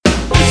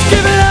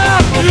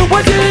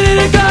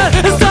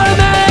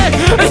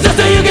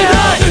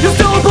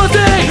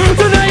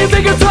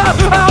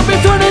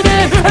opportunity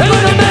and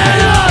put a man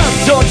up.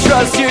 Don't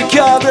trust your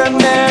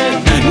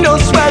government, no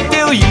sweat,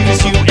 they'll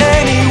use you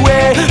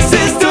anyway.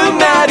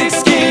 Systematic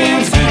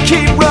schemes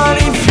keep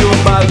running, fuel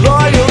my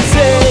loyalty.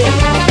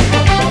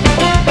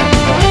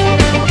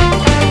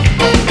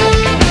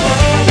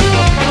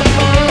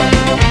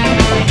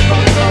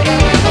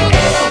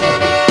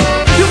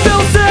 You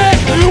feel sick,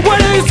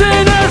 what are you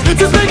saying this?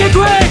 Just make it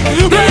quick,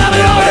 they have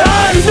it all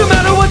right. No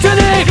matter what you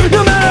need,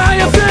 no matter how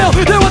you feel,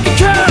 they want the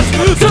cash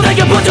so they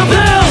can put your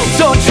bills.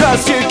 Don't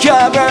trust your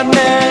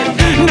government,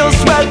 no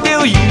sweat,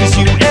 they'll use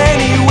you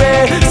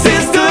anyway.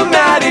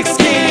 Systematic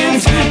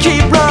schemes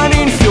keep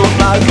running, fuel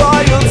my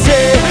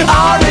loyalty.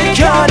 Our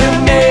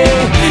economy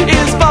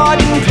is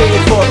bought and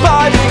paid for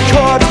by the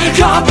corp.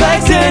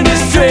 Complex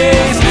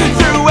industries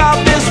throughout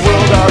this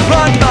world are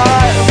run by.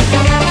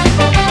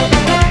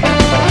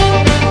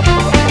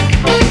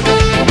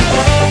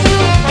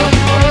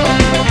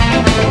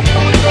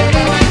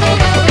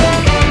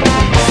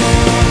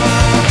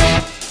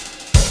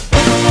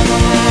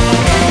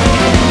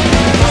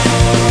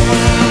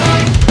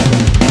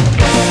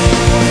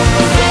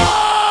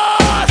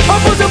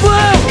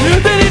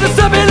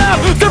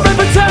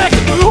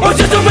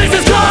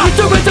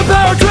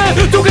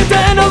 To get the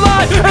end of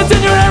life, and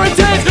then your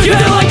heritage, you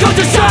feel like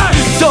culture shock.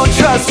 Don't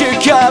trust your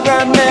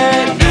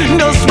government,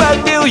 no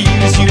sweat, they'll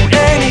use you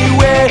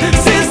anyway.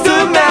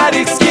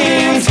 Systematic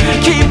schemes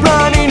keep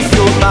running,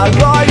 fuel my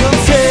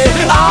loyalty.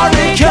 Our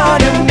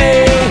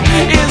economy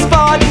is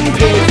bought and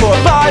paid for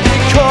by the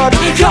corp.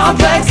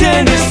 Complex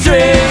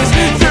industries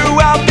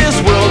throughout this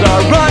world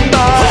are run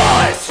by.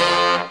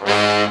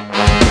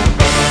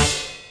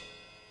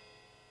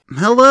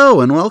 Hello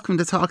and welcome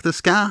to Talk the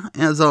Ska.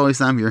 As always,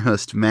 I'm your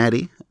host,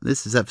 Maddie.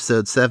 This is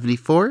episode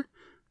 74,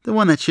 the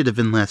one that should have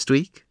been last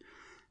week.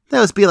 That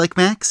was Be Like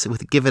Max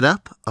with Give It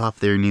Up off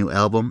their new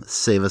album,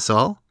 Save Us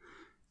All.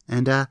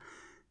 And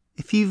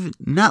if you've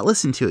not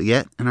listened to it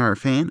yet and are a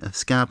fan of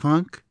ska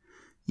punk,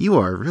 you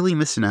are really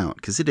missing out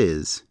because it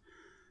is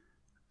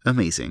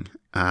amazing.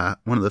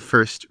 One of the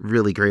first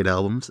really great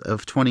albums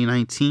of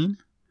 2019,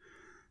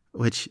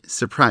 which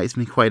surprised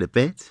me quite a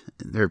bit.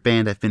 They're a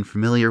band I've been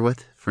familiar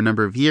with for a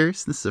number of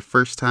years. This is the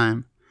first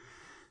time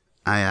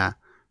I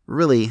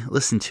really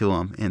listened to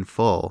them in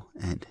full,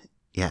 and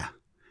yeah,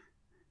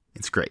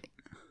 it's great.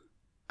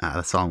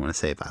 That's all I'm going to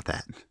say about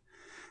that.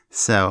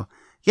 So,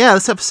 yeah,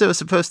 this episode was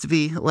supposed to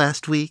be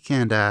last week,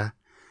 and it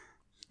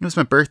was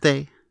my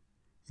birthday,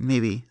 and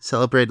maybe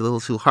celebrated a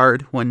little too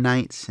hard one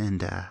night,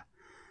 and I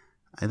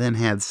then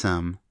had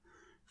some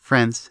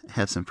friends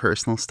have some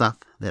personal stuff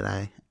that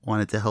I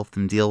wanted to help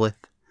them deal with,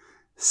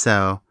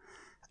 so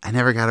I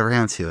never got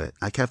around to it.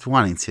 I kept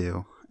wanting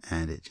to,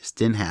 and it just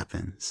didn't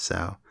happen,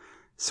 so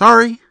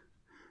sorry.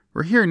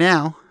 We're here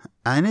now,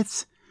 and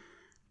it's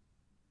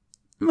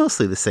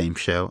mostly the same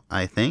show,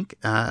 I think.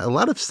 A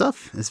lot of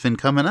stuff has been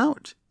coming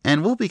out,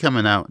 and will be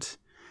coming out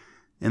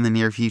in the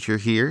near future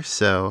here,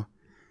 so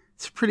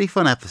it's a pretty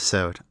fun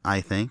episode,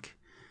 I think.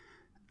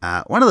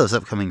 One of those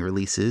upcoming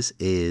releases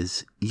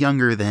is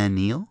Younger Than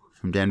Neil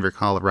from Denver,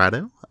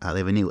 Colorado. They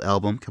have a new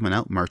album coming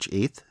out March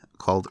 8th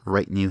called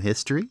Write New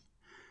History,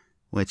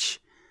 which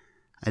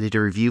I did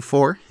a review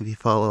for, if you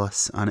follow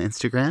us on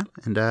Instagram,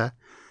 and I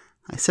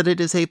said it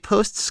is a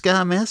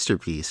post-ska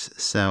masterpiece,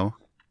 so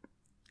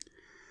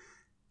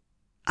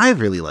I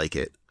really like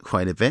it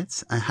quite a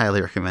bit. I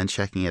highly recommend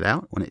checking it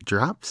out when it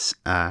drops.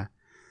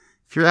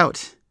 If you're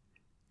out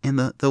in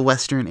the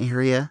western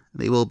area,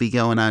 they will be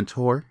going on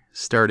tour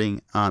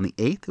starting on the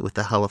 8th with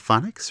the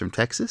Holophonics from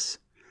Texas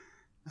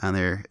on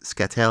their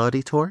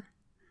Skatality tour.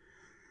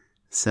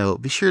 So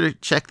be sure to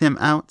check them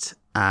out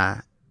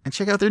and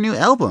check out their new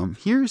album.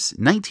 Here's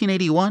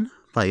 1981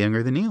 by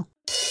Younger Than Neil.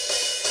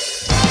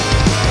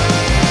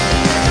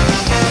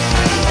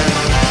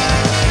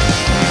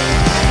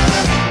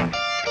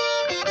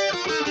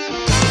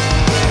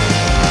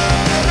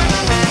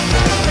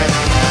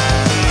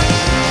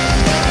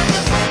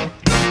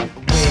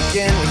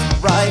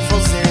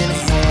 Rifles in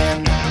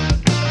hand,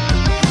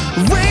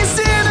 raised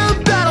in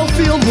a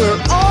battlefield where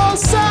all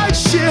sides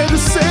share the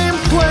same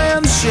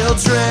plans.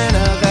 Children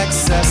of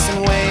excess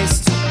and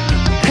waste,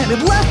 and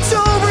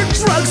leftover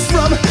drugs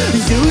from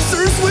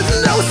users with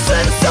no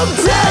sense of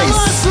taste.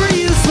 Us were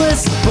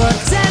useless, but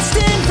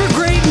destined for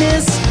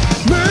greatness.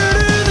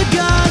 Murder the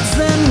gods,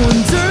 then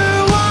wonder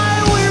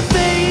why we're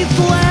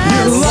faithless.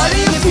 You're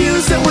lighting a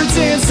fuse and we're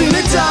dancing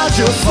to dodge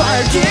a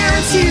fire,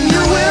 guaranteeing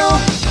your will.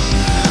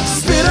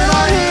 Spit on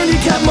our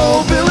handicapped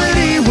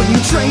mobility when you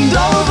trained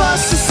all of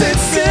us to sit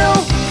still.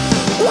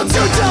 Once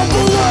you're down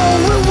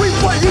below, we'll reap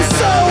what you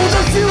sow.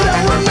 The few that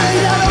were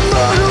made out of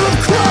murder of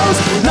crows.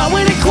 Now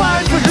waiting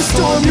quiet for your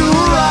storm to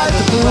arrive.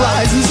 The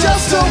horizon's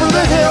just over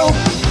the hill.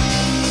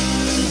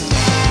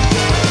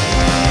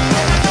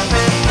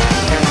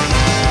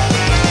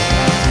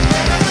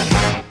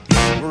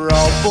 We're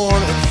all born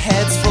with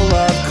heads full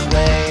of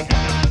clay,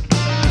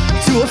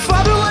 to a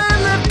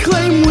fatherland that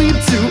claimed we'd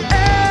do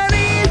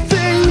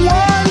anything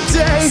one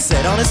day.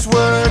 Said honest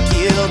work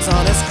yields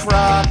honest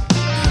crop,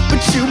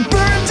 but you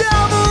burned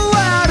down the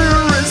ladder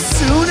as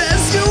soon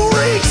as you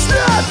reached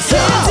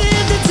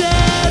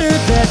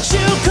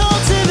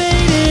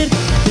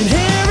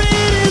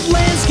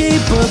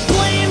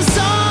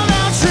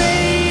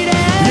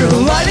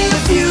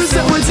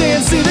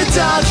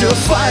dodge a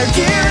fire,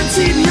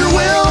 guaranteed in your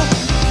will.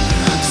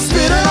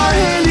 Spit on our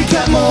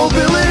handicap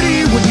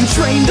mobility when you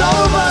trained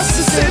all of us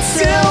to sit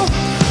still.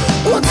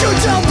 Once you're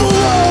down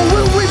below,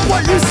 we'll reap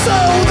what you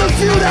sow. The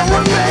few that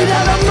remain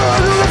at a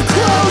murder of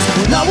clothes.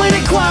 We're not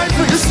waiting quiet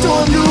for your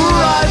storm to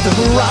arrive. The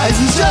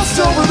horizon's just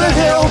over the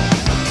hill.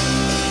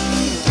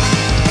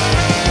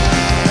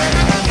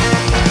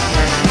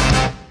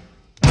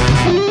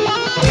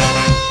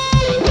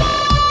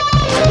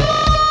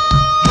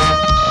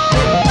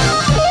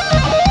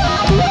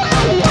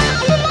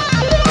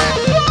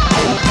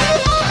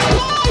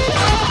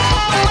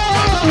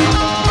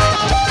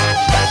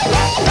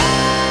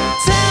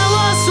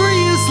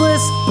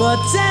 But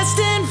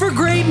destined for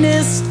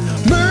greatness.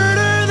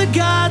 Murder the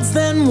gods,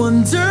 then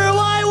wonder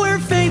why we're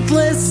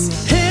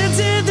faithless.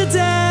 Handed the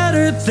dead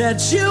earth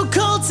that you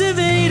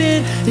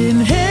cultivated.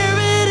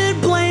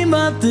 Inherited blame,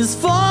 but this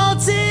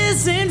fault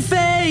isn't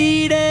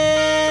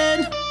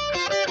faded.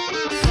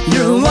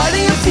 You're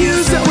lighting a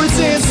fuse that we're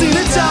dancing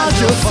to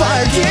dodge a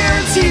fire,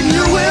 guaranteed in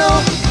your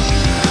will.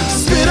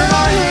 Spit on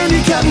our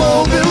handicap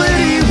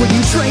mobility when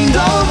you trained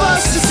all of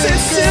us to sit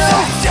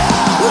still.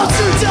 Once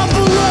you're down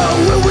below,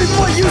 we'll reap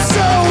what you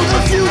sow.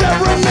 The few that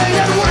remain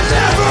and we're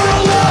never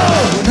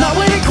alone. Not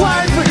waiting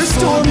quiet for your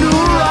storm to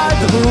arrive.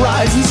 The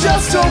horizon's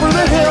just over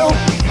the hill.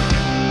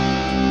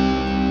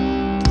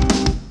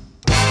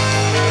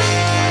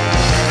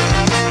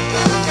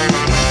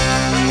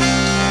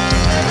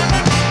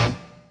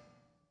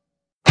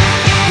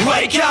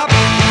 Wake up,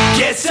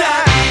 get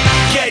set,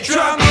 get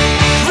drunk,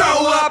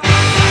 grow up.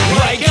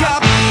 Wake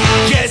up,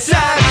 get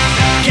set,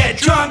 get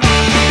drunk,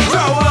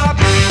 grow up.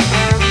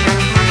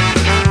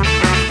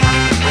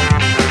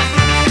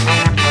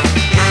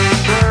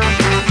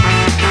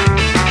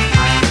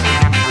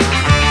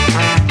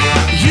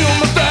 You were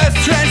my first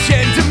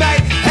transgender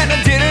mate, and I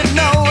didn't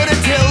know it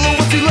until it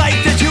was too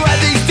late that you had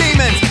these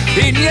demons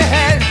in your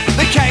head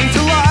that came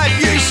to life.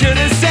 You should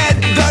have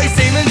said those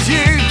demons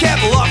you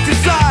kept locked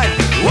inside.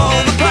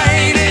 All the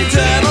pain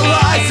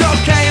internalized, so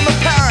came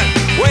apparent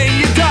when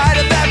you died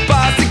of that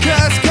bastard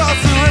curse called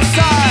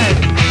suicide.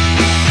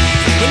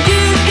 When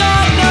you've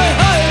got no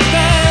hope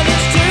and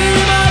it's too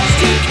much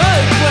to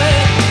cope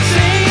with.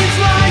 Seems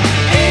like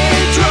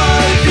it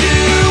drove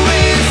you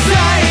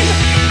insane.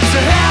 So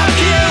how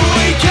can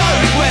we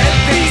cope with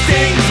these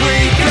things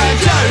we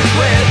can't joke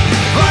with?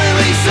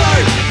 Only so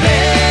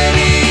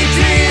many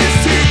tears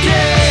to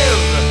give.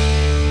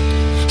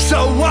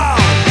 So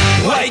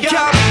wake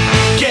up,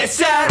 get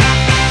sad,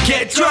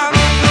 get drunk,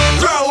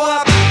 grow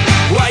up.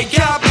 Wake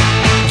up,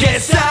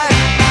 get sad,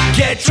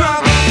 get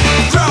drunk,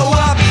 grow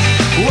up.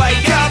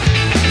 Wake up,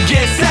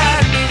 get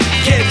sad,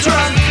 get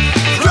drunk,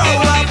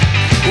 grow up.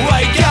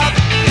 Wake up,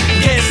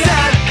 get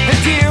sad, and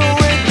deal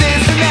with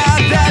this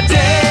another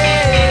day.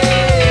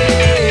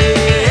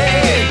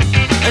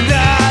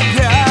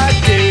 Another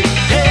day.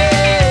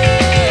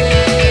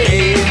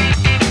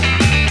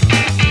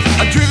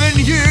 I've driven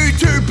you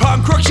to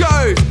punk rock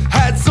shows,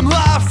 had some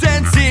laughs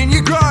and seen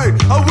you grow.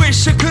 I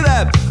wish I could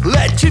have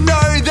let you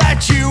know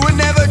that you were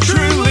never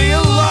truly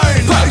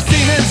alone. Those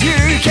demons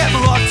you kept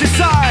locked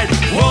inside,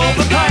 all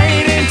the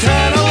pain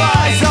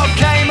internalized, all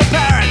came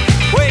apparent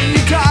when you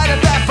died of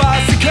that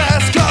bastard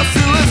curse called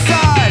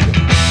suicide.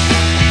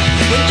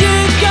 When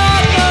you've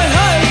got no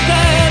hope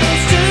and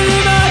it's too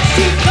much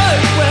to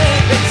cope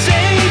with. It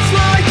seems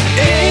like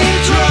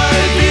it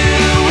drove you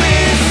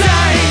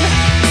insane.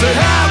 So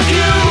how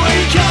can we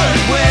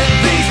cope with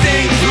these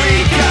things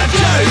we can't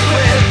joke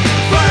with?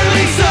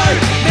 Only so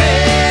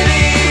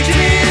many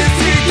tears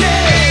to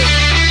give.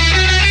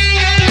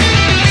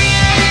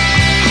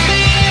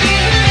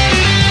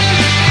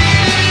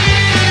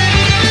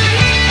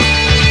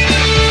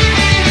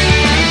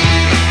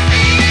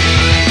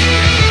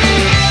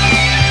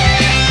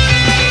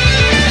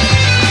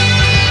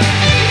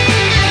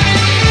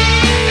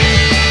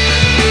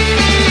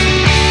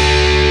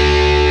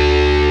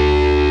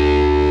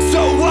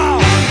 So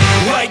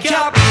wake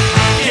up,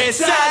 get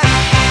sad,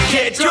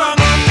 get drunk,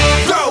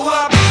 grow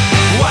up.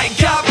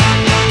 Wake up,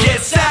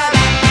 get sad,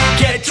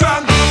 get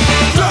drunk,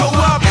 grow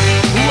up.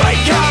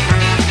 Wake up,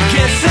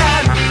 get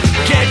sad,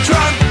 get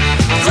drunk,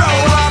 grow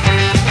up.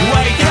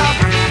 Wake up,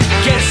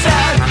 get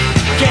sad,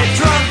 get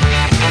drunk,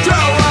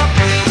 grow up.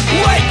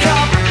 Wake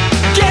up,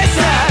 get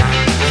sad,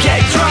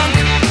 get drunk,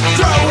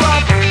 grow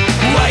up.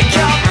 Wake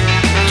up,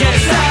 get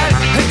sad,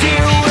 and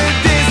deal with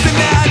this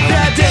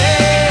another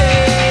day.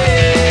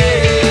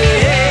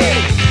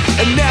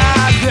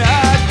 Another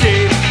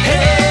day.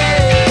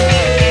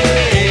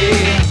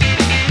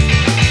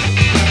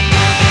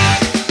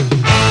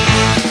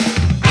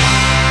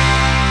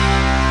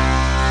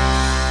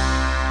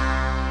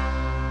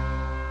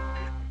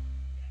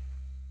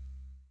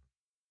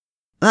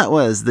 That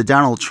was the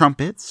Donald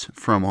Trumpets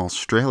from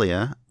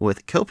Australia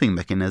with Coping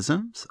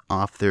Mechanisms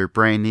off their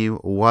brand new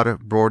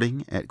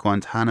Waterboarding at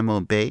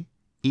Guantanamo Bay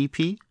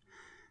EP.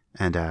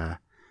 And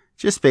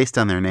just based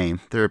on their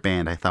name, they're a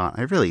band I thought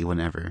I really would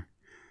never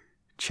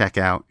check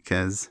out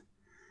because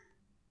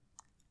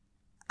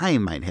I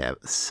might have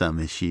some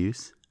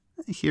issues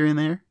here and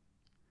there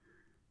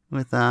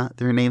with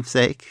their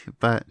namesake,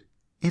 but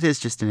it is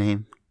just a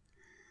name.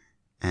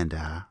 And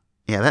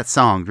yeah, that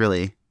song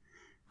really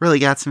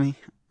got to me.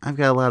 I've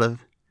got a lot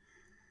of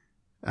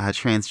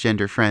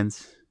transgender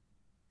friends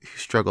who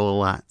struggle a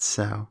lot,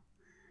 so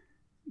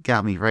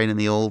got me right in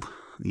the old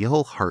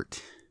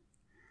heart.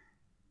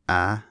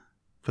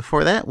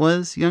 Before that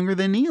was Younger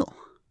Than Neil.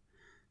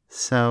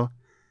 So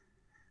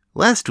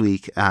last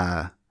week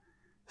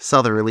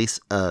saw the release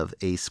of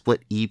a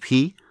split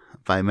EP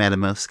by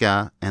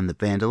Matamoska and the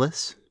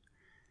Vandalists.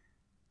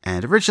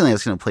 And originally I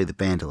was going to play the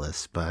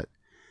Vandalists, but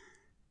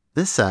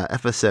this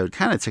episode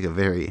kind of took a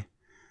very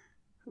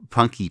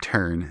punky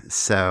turn.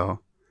 So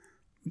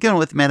going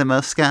with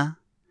Matamoska.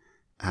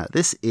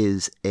 This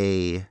is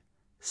a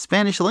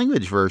Spanish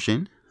language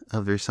version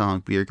of their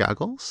song Beer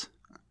Goggles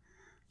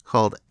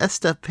called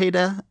Esta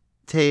Peda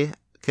Te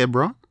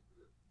Quebron.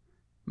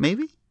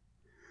 Maybe?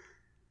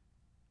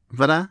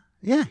 But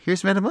yeah,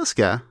 here's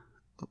Matamoska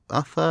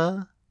off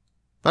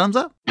Bottoms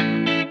Up.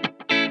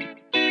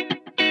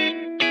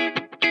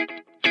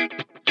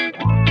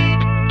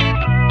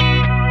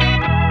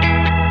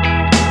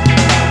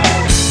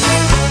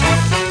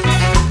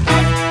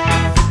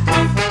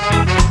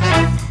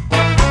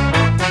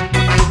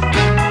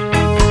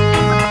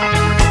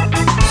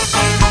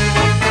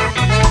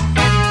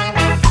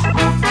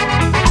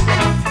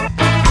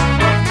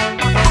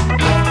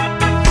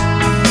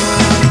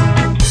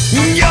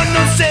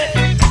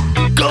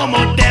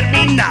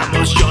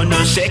 Yo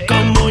no sé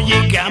cómo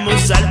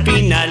llegamos al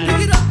final.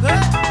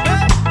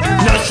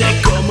 No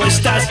sé cómo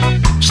estás,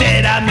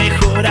 será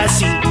mejor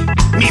así.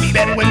 Mi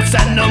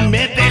vergüenza no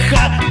me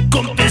deja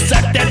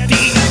confesarte a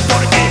ti,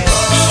 porque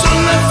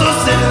son las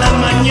 2 de la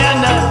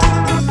mañana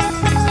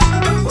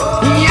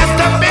y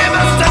esta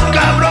peda está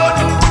cabrón.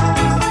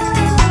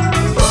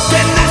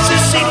 Te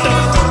necesito,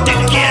 te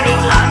quiero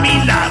a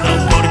mi lado,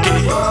 porque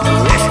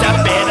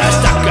esta peda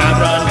está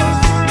cabrón.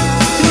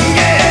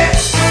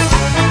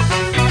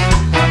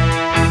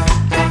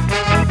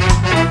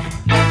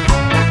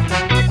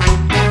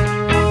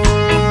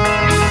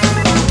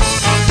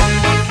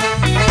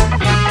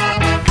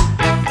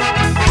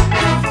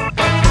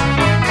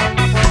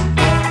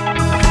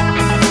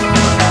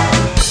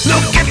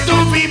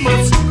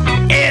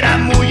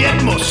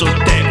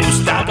 Te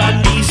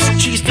gustaban mis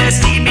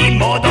chistes y mi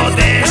modo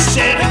de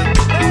ser.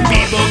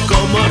 Vivo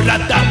como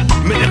rata,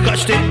 me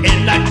dejaste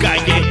en la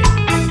calle,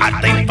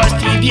 harta y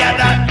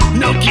fastidiada,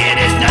 no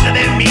quieres nada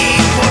de mí,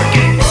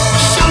 porque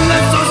son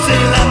las 2 de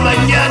la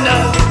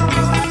mañana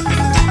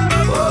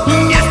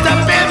y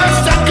esta peda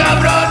está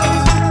cabrón.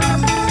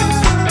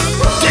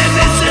 Te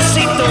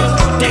necesito,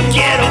 te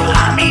quiero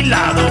a mi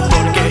lado,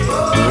 porque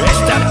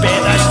esta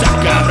peda está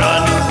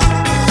cabrón.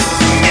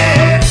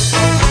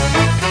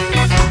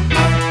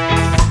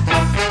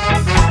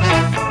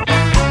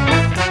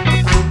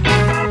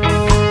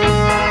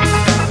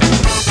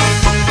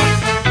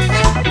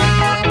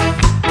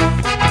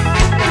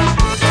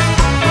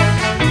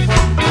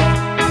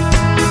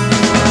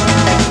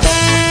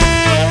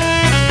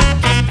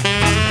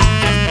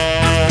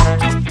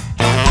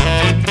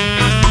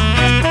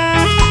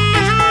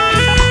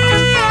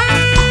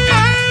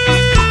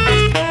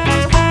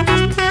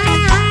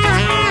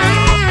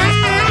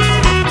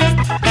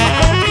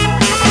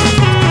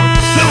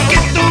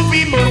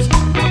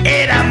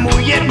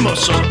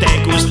 Te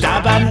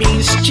gustaban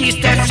mis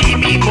chistes y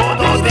mi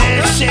modo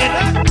de ser.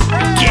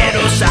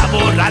 Quiero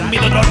saborear mi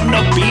dolor,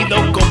 no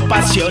pido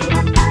compasión.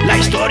 La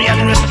historia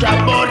de nuestro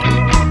amor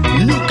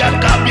nunca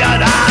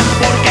cambiará,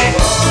 porque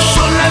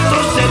son las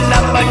 2 de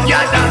la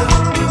mañana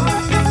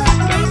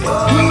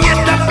y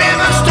esta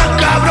peda está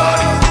cabrón.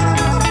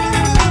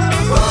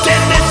 Te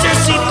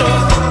necesito,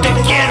 te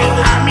quiero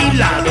a mi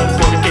lado,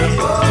 porque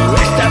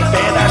esta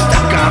peda está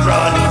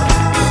cabrón.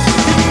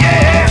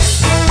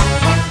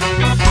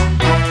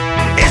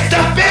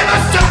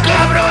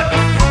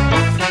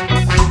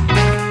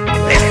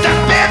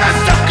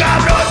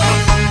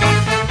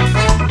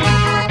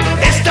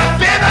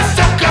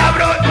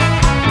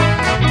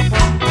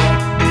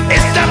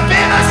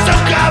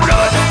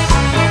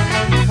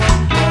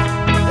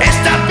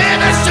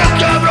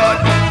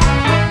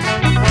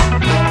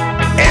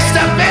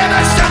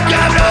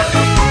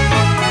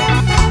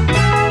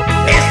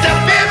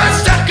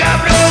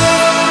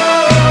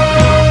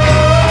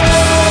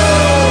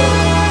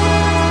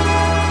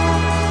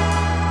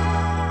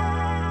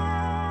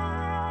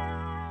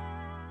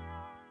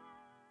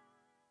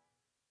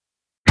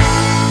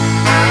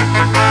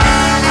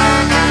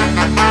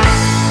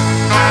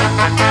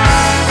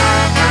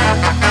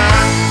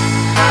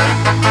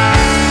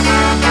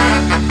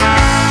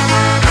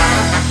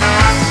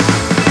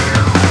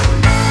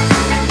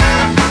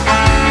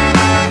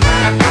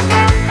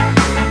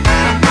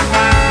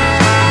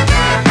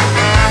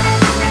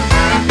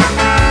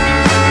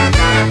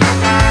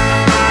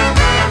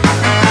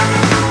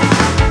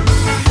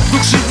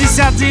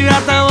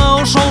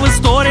 Ушел в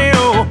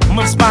историю,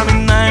 мы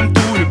вспоминаем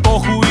ту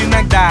эпоху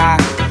иногда.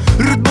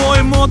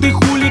 Рудбой, моды,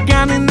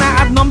 хулиганы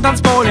на одном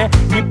танцполе.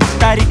 Не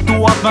повторить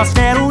ту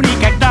атмосферу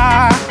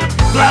никогда.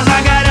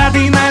 Глаза горят. взгляд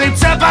и на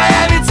лице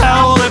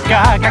появится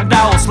улыбка,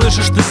 когда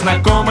услышишь ты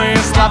знакомые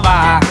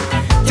слова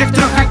тех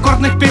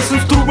трехаккордных песен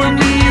с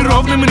трубами и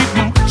ровным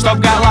ритмом, что в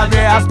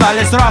голове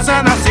остались раз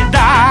и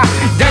навсегда.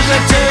 Где же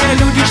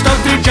те люди, что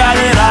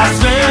встречали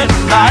рассвет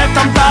на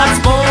этом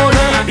танцполе,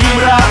 им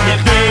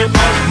равных нет?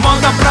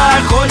 Мода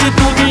проходит,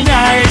 у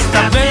меня есть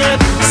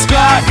ответ.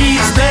 Sky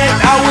is dead,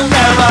 I will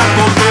never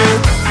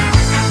forget.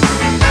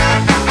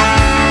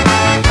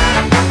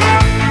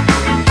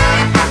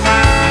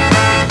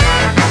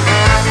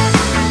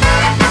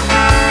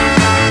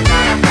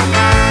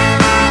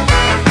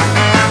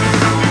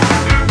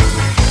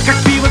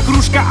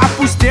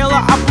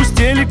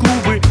 Опустели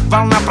клубы,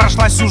 волна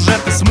прошла,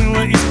 сюжеты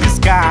смыла из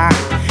песка.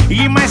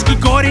 И майский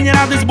корень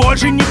радость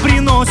больше не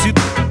приносит,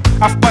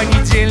 а в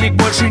понедельник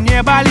больше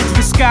не болит в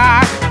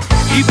висках.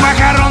 И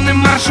похоронным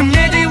маршем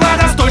меди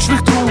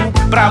водосточных труб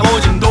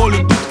проводим долю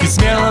дудки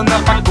смело на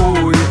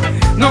покой.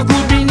 Но в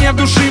глубине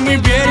души мы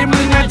верим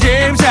и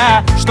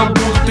надеемся, что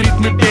будут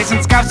ритмы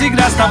песен ска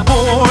всегда с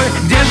тобой.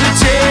 Где же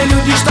те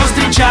люди, что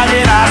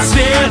встречали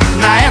рассвет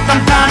на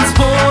этом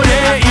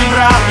танцполе, им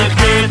равных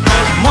нет?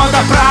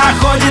 Мода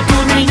проходит,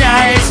 у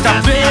меня есть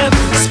ответ.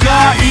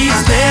 Sky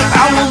is dead,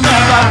 I will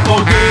never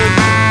forget.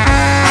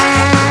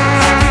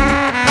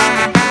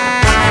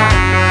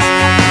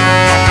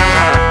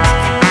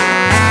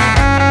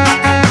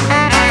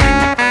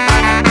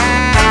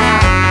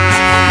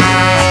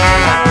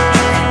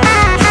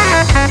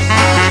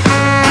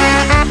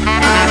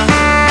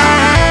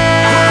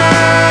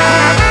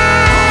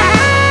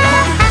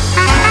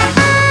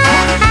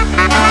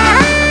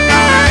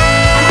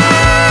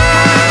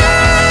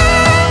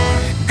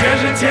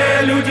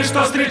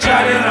 Что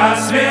встречали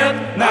рассвет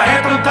на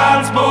этом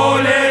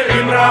танцполе,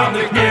 им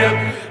равных нет.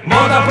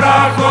 Мода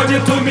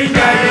проходит, у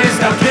меня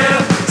есть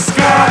ответ.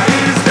 Sky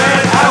is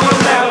dead, I will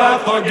never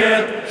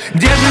forget.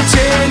 Где же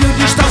те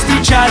люди, что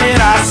встречали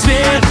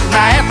рассвет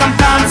на этом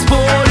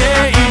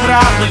танцполе, им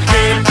равных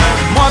нет?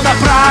 Мода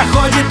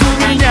проходит, у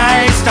меня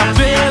есть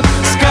ответ.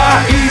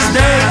 Sky is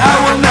dead, I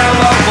will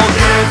never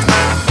forget.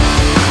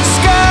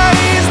 Sky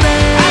is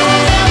dead, I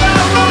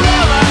will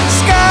never.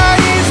 Sky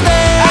is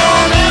dead, I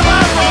will never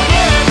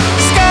forget.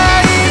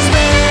 Sky is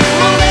dead,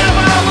 will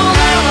never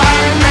forget.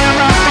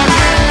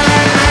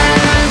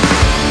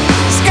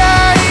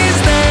 Sky is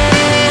dead,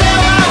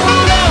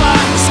 will never.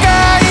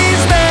 Sky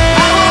is dead,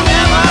 I will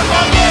never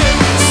forget.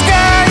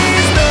 Sky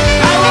is dead,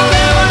 I will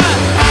never.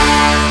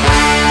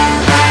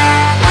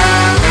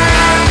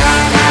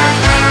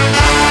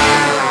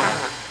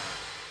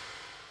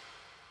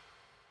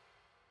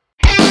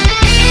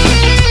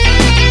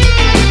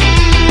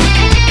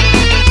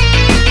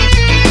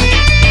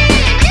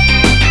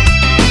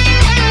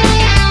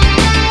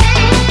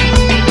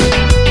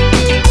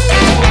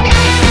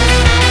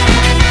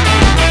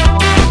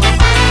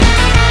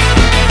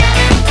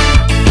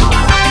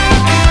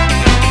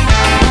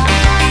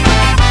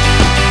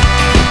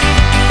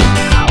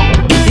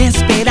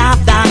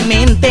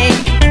 Desesperadamente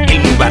el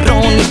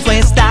nubarrón hizo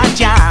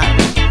estallar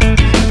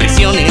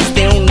presiones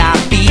de una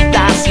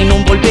vida sin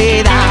un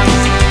volverás,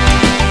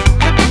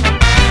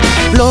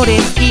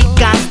 flores y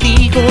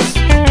castigos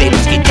de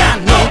los que ya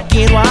no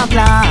quiero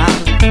hablar,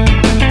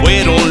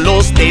 fueron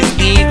los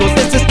testigos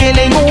de esta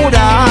esquela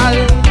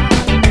inmoral.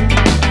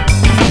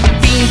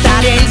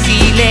 Pintaré el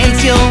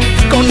silencio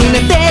con un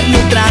eterno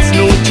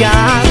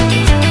trasnochar,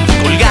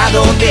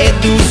 colgado de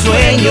tus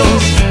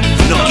sueños,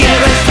 no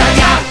quiero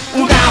estallar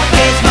una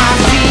vez más,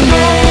 sino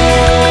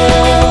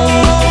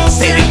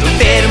seré tu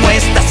termo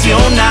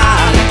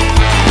estacional.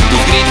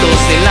 Tus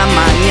gritos en la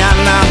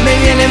mañana me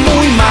vienen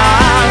muy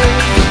mal.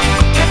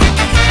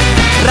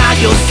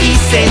 Rayos y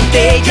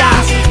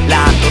centellas,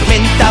 la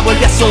tormenta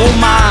vuelve a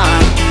asomar.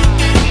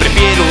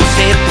 Prefiero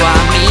ser tu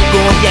amigo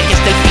y aquí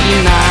hasta el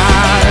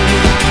final.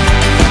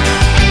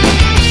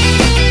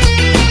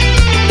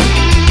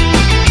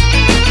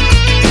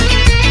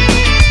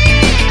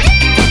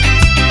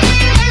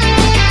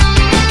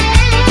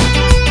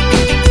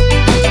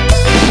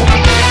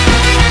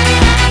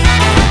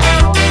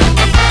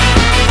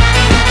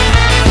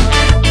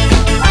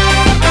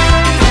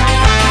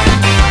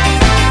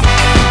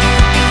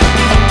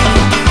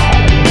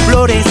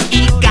 Flores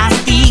y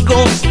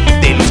castigos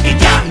de los que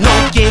ya no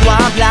quiero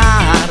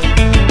hablar,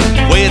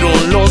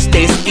 fueron los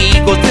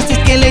testigos de esta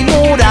esquela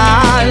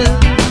inmoral.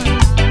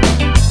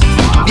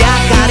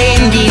 Viajaré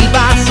en 1000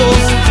 vasos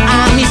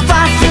a mi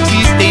espacio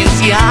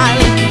existencial,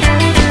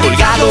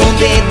 colgado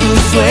de tus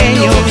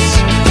sueños,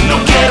 no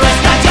quiero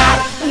estallar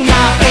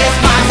una vez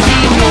más,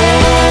 sino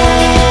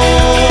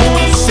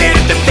ser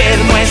tu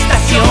eterno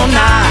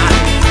estacional.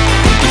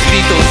 Tus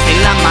gritos en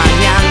la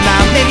mañana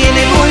me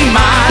vienen muy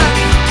mal.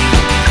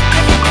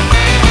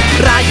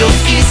 Rayos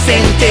y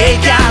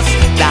centellas,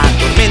 la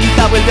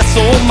tormenta vuelve a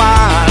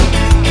asomar.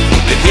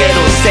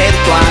 Prefiero ser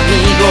tu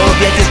amigo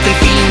y aquí hasta el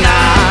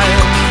final.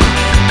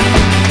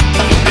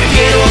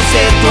 Prefiero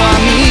ser tu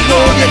amigo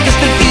y aquí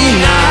hasta el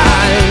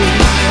final.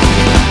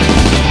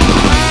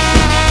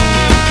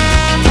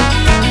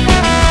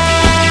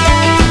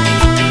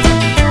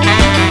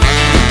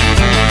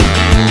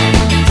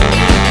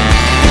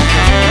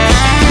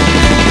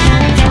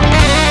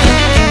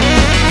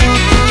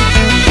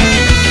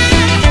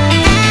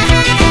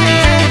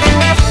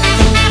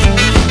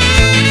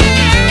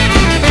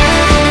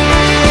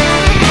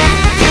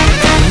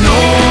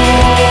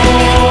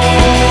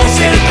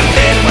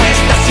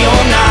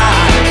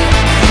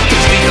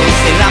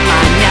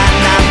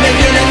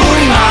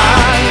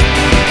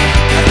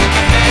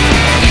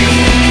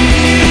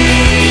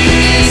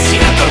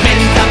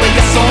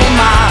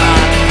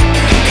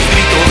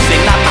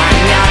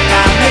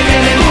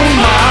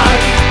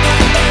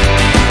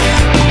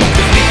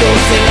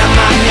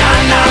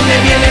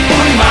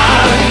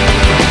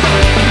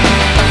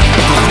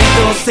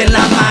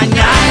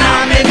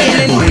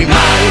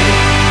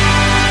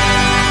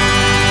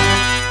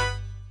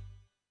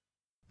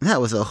 That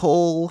was a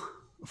whole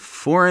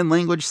foreign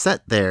language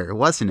set there,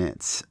 wasn't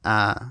it?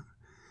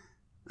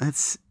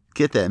 Let's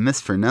get that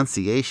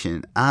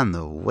mispronunciation on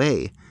the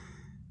way.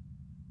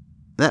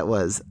 That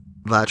was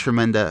La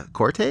Tremenda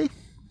Corte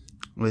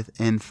with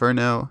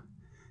Inferno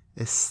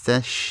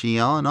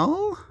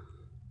Estacional,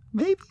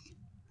 maybe?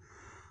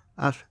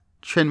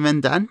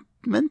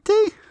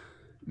 Tremendamente,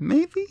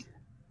 maybe?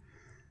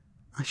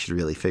 I should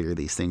really figure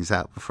these things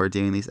out before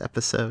doing these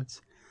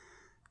episodes.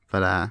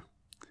 But,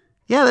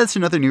 yeah, that's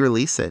another new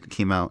release that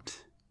came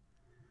out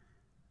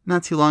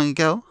not too long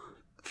ago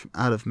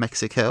out of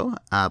Mexico.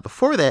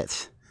 Before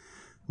that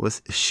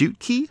was Shoot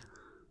Key,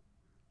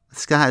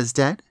 Ska is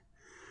Dead,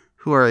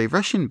 who are a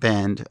Russian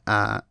band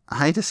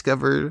I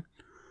discovered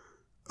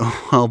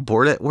while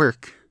bored at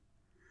work.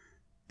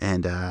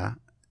 And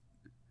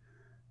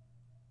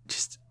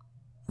just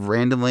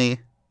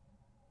randomly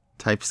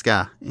typed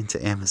ska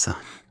into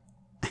Amazon.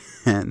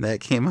 And that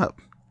came up.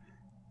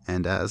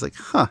 And I was like,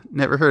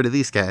 never heard of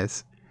these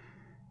guys.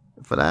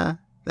 But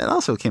that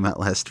also came out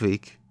last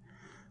week.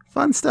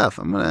 Fun stuff.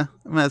 I'm gonna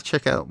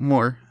check out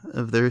more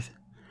of their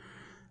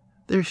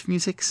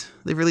musics.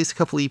 They've released a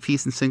couple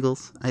EPs and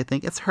singles, I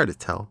think. It's hard to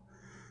tell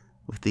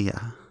with the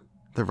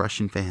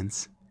Russian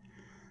bands.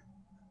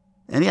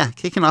 And yeah,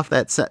 kicking off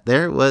that set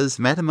there was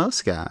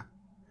Matamoska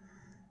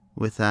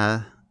with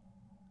Esta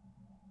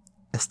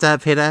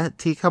Pera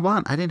Ti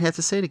Caban. I didn't have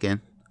to say it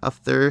again.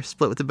 Off their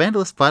split with the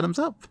Vandalist, Bottoms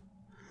Up.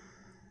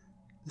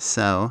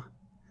 So,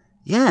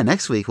 yeah,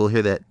 next week we'll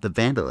hear the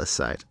Vandalist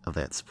side of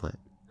that split.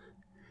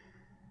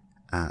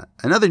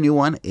 Another new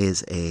one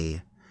is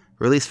a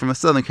release from a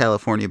Southern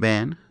California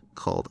band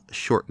called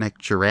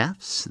Short-Necked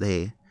Giraffes.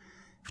 They've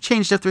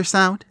changed up their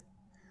sound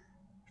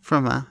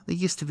from, they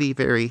used to be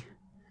very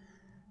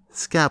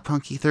ska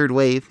punky third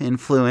wave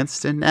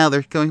influenced, and now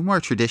they're going more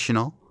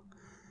traditional.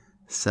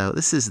 So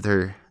this is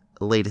their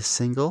latest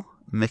single,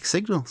 Mixed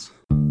Signals.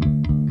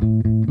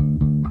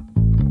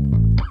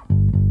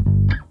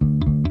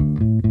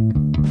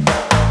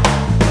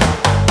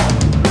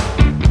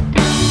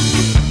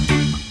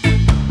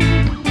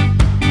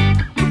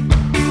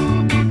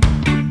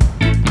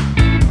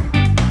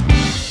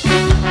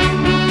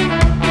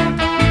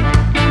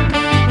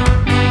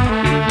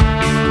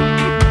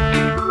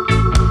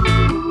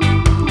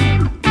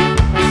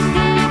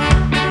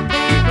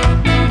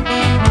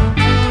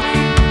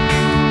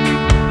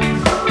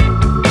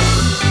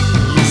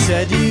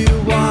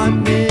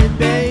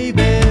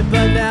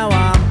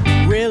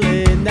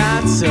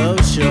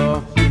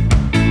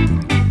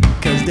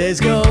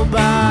 Days go by,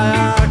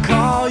 I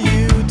call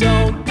you,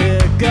 don't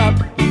pick up,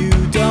 you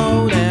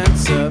don't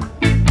answer.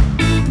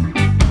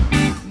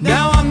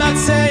 Now I'm not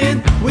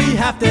saying we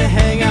have to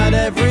hang out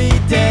every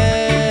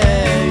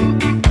day,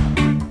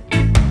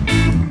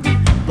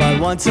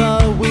 but once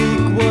a week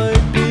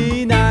would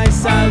be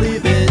nice. I'll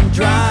even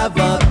drive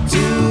up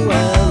to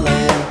LA.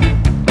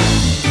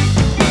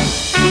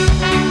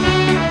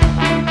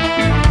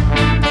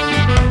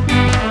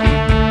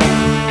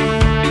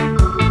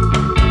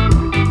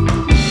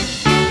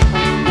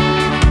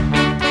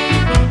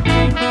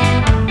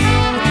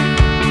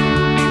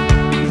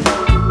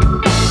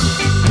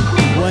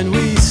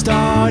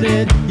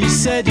 You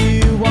said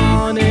you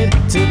wanted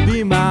to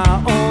be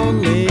my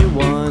only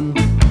one,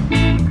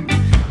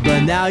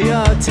 but now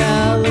you're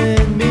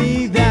telling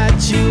me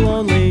that you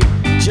only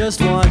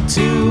just want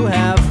to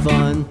have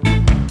fun.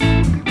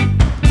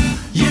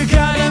 You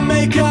gotta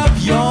make up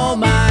your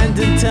mind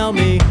and tell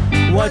me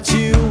what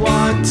you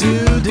want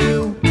to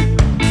do,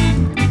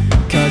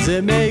 'cause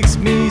it makes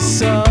me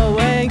so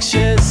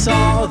anxious,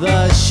 all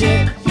the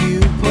shit you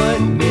put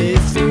me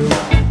through.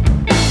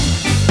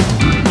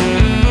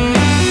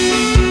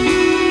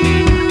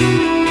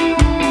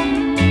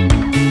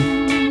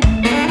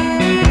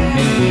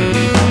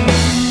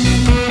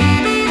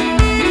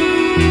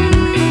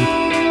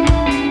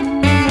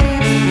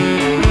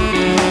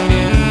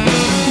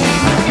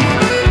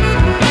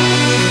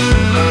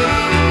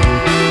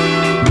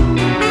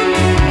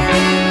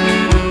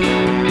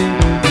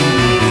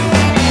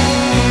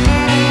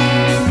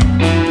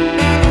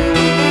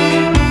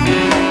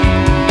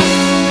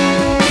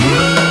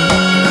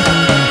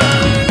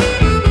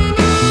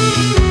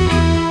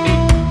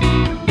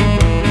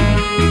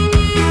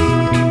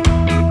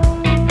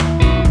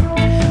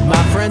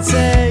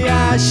 Say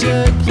I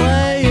should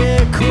play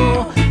it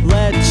cool,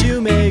 let you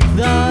make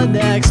the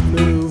next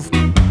move.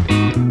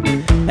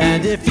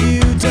 And if you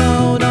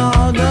don't,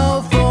 I'll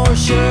know for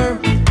sure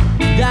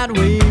that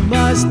we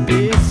must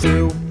be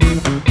through.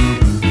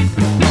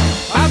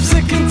 I'm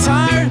sick and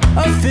tired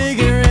of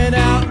figuring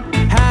out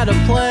how to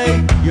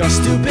play your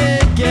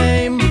stupid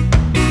game,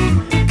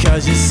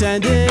 'cause you're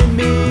sending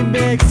me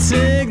mixed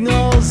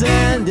signals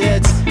and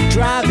it's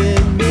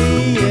driving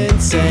me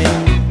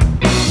insane.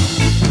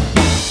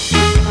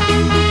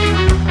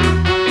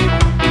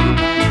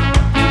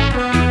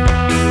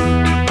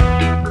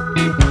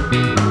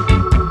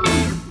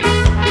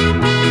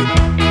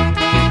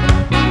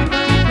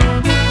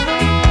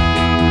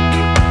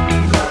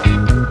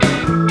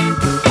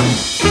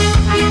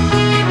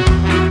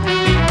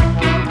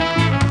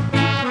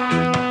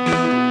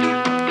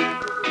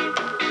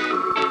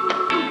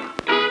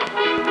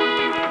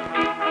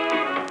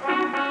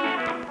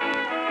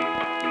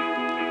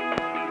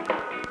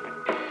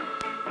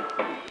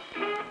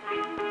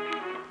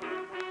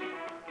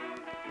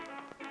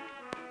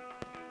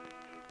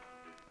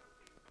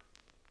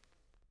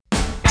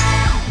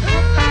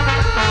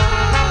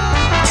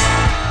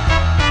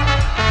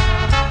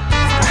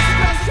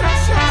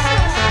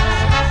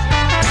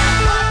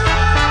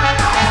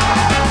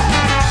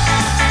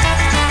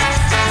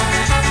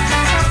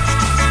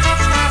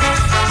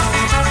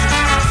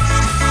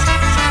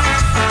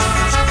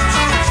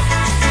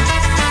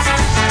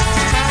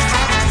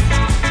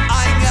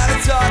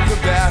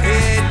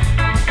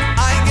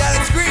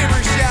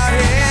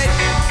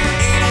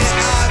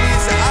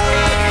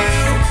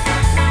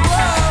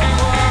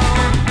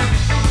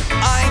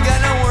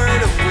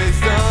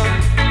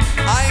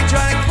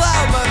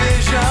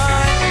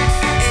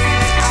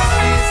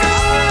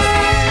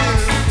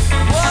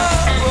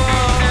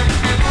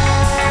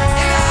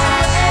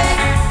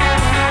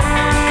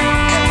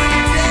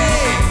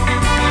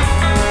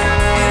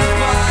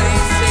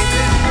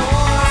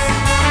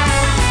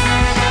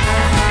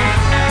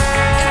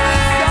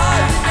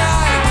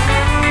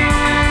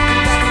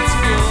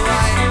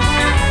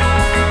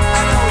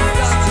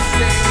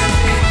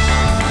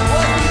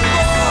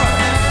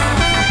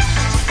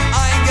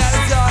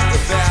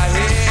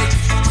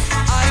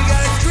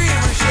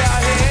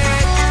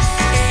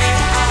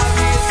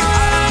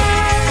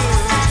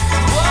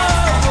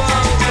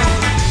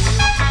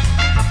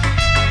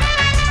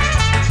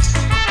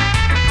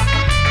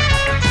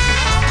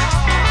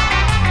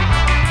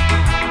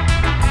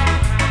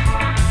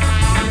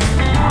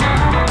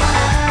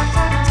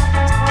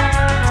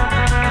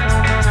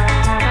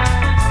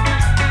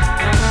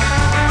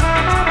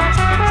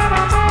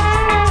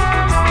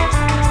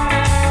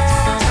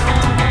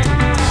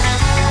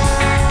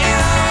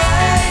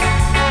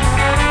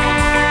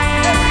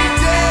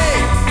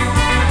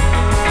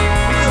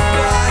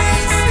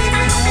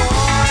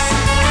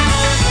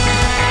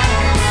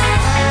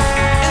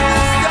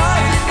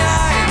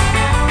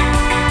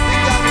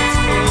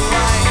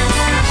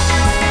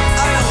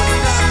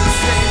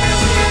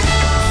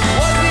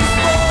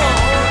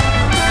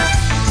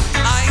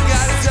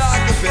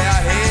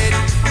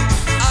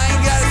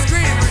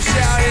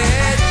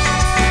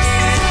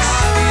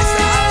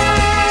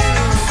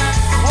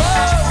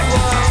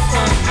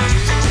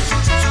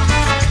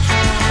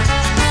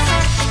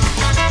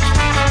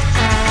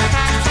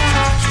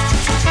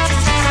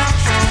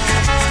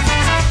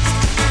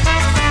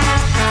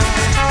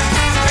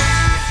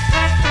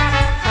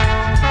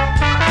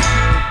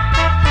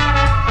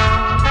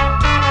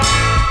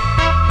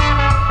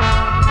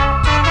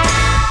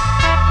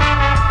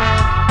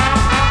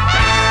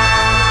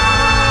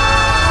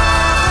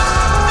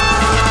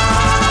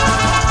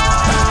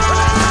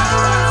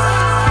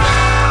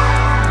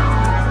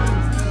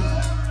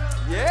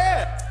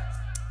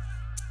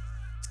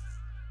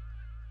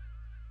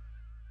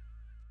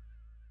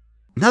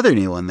 another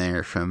new one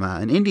there from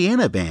an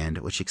Indiana band,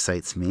 which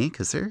excites me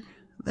because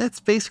that's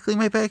basically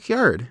my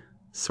backyard,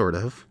 sort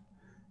of.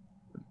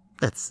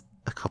 That's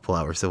a couple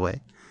hours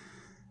away.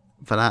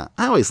 But I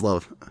always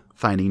love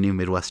finding new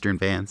Midwestern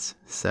bands.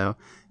 So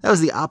that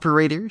was the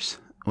Operators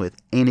with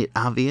Ain't It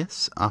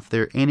Obvious off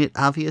their Ain't It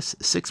Obvious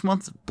 6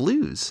 Months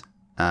Blues,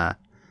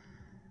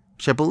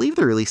 which I believe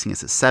they're releasing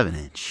as a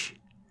 7-inch.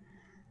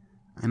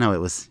 I know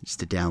it was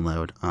just a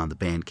download on the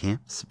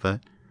Bandcamps, but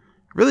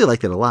I really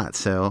liked it a lot,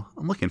 so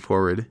I'm looking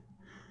forward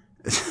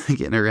to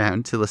getting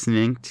around to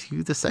listening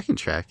to the second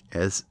track,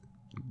 as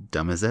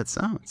dumb as that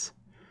sounds.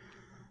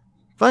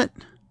 But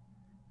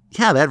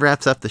yeah, that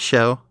wraps up the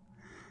show.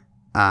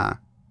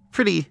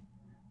 Pretty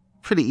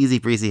easy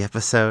breezy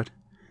episode,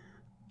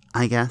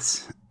 I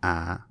guess.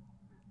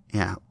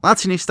 Yeah,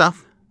 lots of new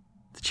stuff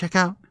to check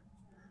out.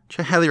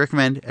 I highly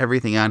recommend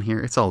everything on here.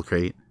 It's all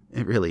great.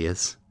 It really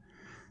is.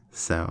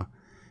 So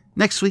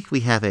next week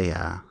we have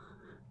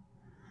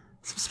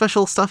some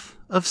special stuff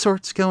of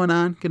sorts going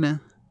on. Gonna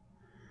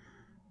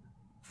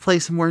play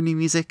some more new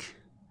music.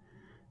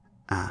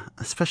 A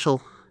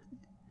special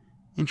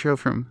intro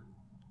from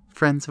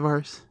friends of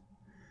ours.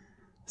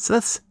 So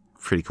that's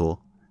pretty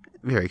cool.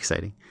 Very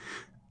exciting.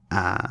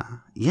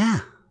 Yeah.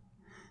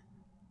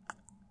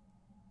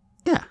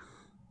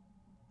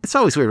 It's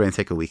always weird when I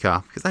take a week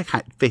off, because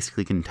I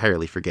basically can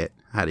entirely forget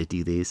how to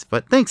do these.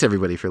 But thanks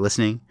everybody for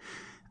listening.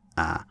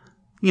 You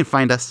can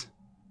find us,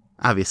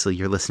 obviously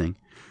you're listening,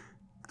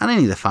 on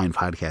any of the fine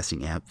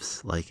podcasting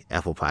apps, like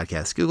Apple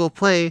Podcasts, Google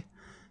Play.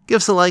 Give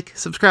us a like,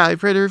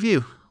 subscribe, write a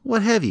review,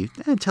 what have you,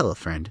 and tell a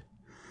friend.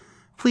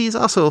 Please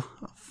also,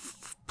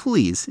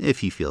 please,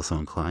 if you feel so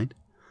inclined,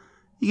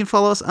 you can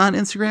follow us on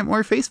Instagram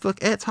or Facebook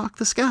at Talk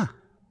the Ska.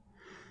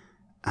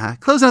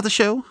 Closing out the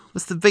show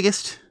was the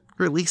biggest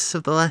release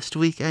of the last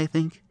week, I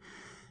think,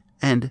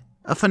 and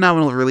a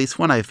phenomenal release,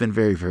 one I've been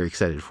very, very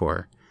excited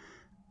for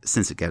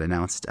since it got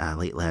announced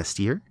late last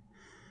year.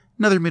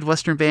 Another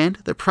Midwestern band,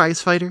 the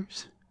Prize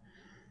Fighters.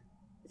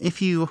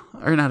 If you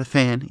are not a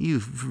fan,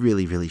 you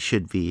really, really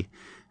should be.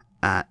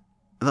 The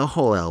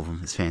whole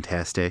album is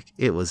fantastic.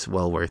 It was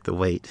well worth the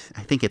wait.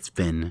 I think it's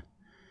been,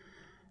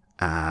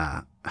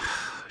 I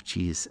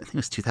think it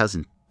was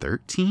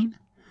 2013.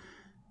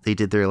 They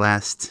did their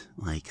last,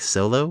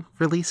 solo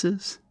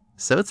releases.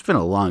 So it's been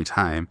a long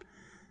time.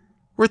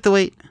 Worth the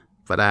wait.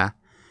 But,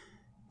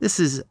 this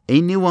is a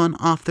new one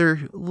off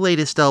their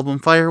latest album,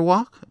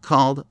 Firewalk,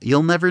 called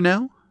You'll Never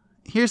Know.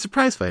 Here's the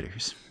Prize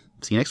Fighters.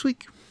 See you next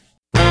week.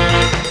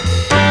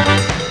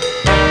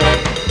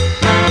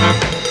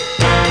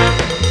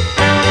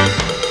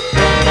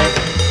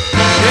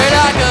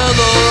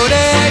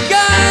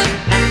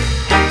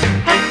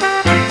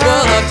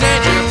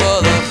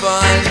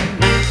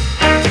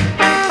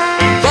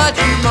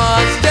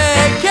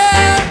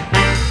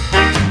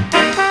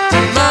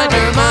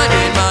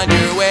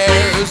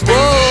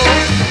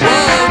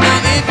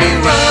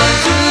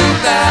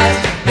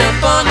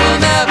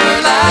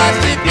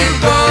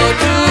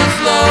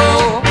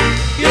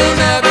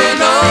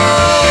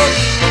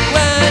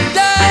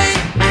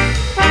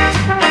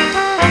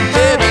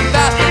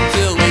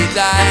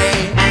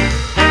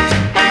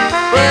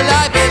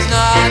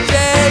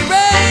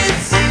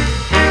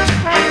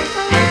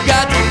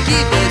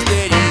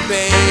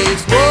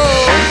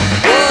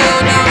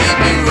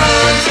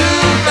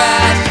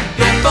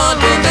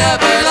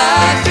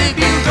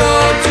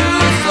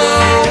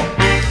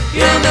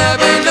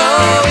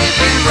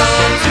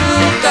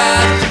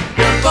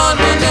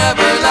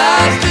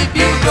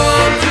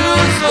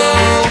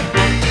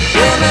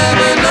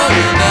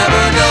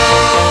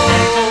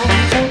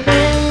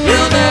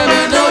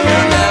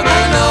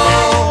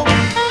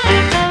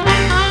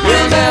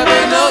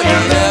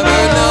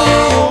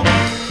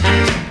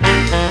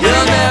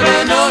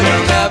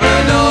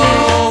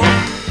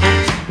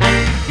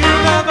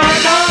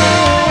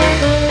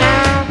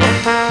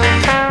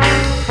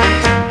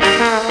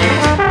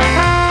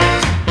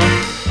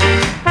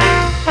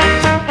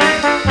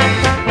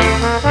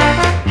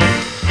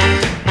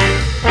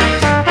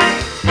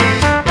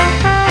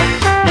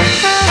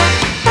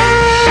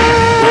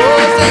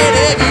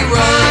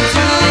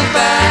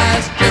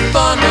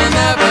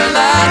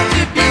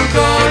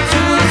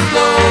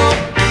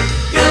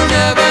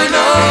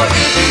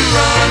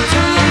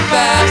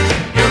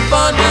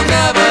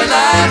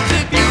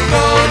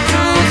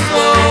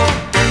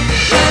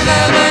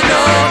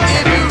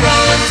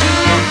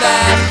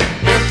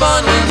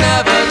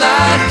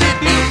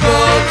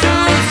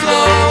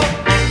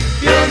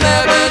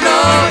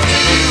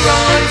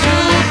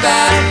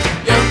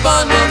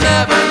 Fun will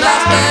never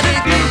last.